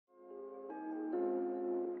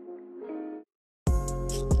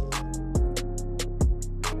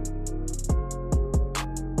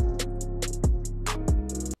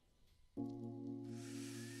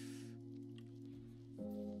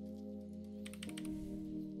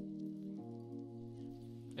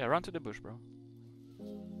Yeah, run to the bush, bro.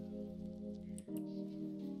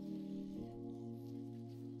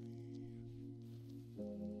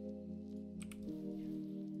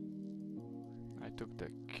 I took the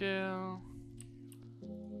kill.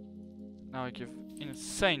 Now I give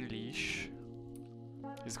insane leash.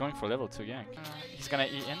 He's going for level 2 gank. He's gonna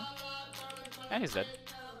E in. And he's dead.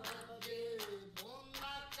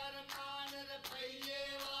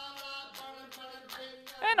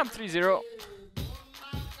 And I'm 3-0.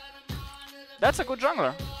 That's a good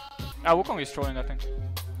jungler. Ah, Wukong is trolling, I think.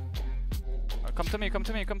 Come to me, come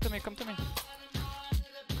to me, come to me, come to me.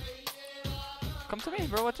 Come to me,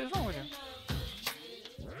 bro, what is wrong with you?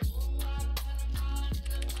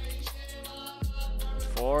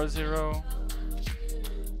 Four zero.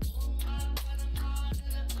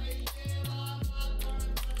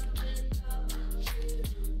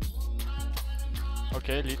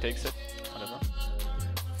 Okay, Lee takes it. Whatever.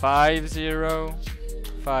 5-0.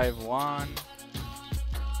 5-1.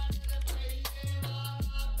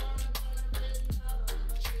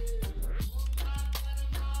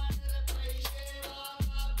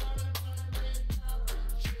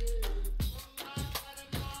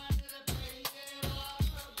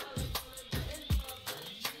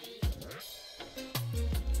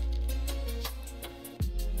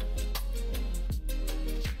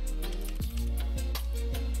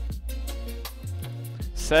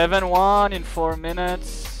 Seven 1 in 4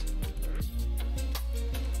 minutes.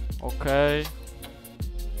 Okay.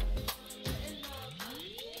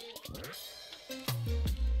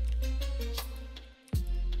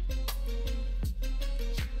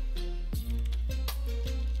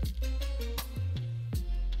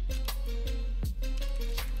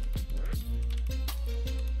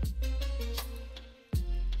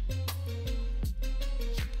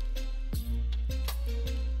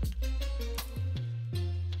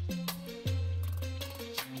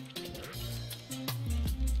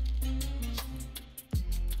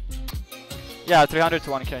 Yeah, 300 to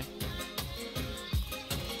 1k.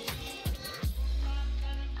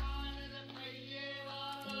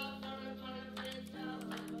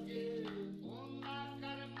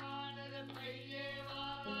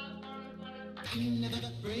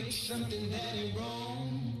 Never break something that ain't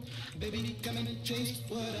wrong. Baby, come and chase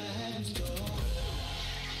what I have in store.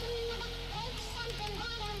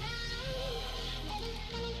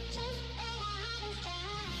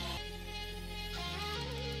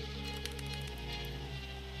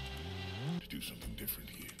 To do something different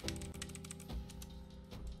here.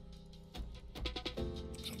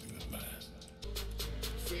 Something that lasts.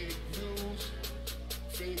 Fake news.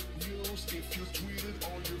 Fake news. If you tweet it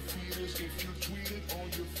on your feeders, if you tweet it on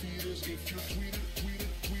your feeders, if you tweet it,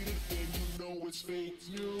 then you know it's fake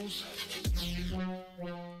news.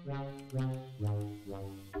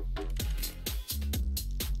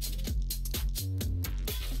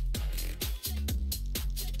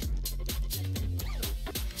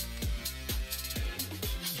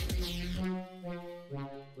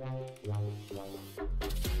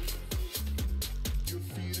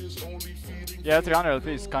 Yeah, 300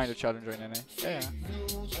 LP is kind of challenger in NA. Yeah.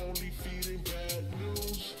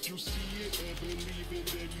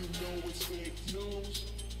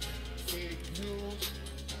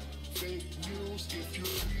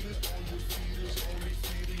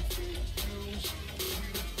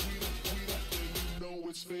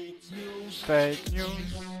 Fake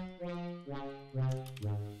news.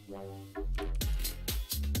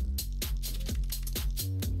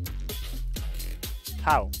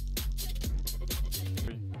 How?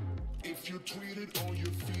 If you tweet it on your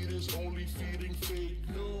feed is only feeding fake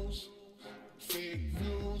news. Fake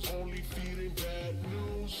news, only feeding bad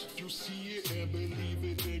news. If you see it and believe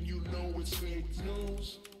it, then you know it's fake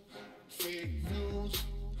news. Fake news.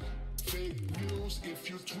 Fake news. If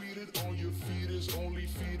you tweet it on your feed is only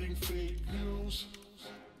feeding fake news.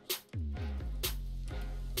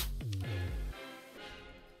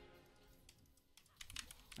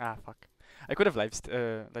 Ah, fuck. I could have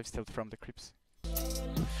lifestealed from the creeps.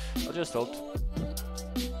 I'll just ult.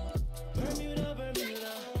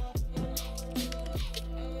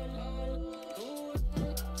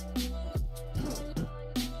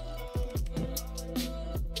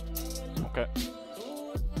 Okay.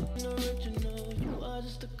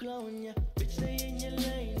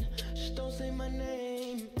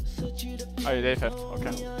 Oh, you day theft.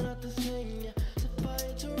 Okay.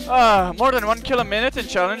 Ah, more than 1 kill a minute in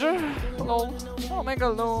Challenger? Lol. Oh, mega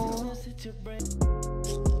low.